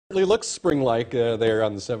It looks spring-like there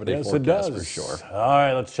on the 7-day Yes, forecast, it does. for sure. All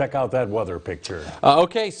right, let's check out that weather picture.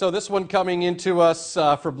 Okay, so this one coming into us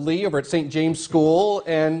from Lee over at St. James School,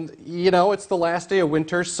 and you know, it's the last day of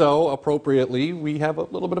winter, so appropriately we have a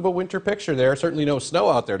little bit of a winter picture there. Certainly no snow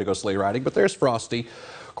out there to go sleigh riding, but there's Frosty.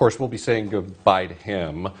 Of course, we'll be saying goodbye to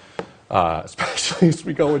him, especially as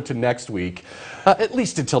we go into next week, at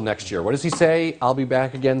least until next year. What does he say? I'll be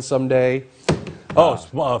back again someday.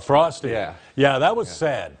 Frosty. Yeah. Yeah, that was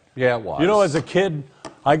sad. Yeah, it was. You know, as a kid,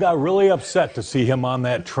 I got really upset to see him on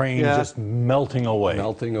that train just melting away.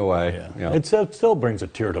 Melting away. Yeah. It still brings a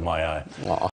tear to my eye. Aw.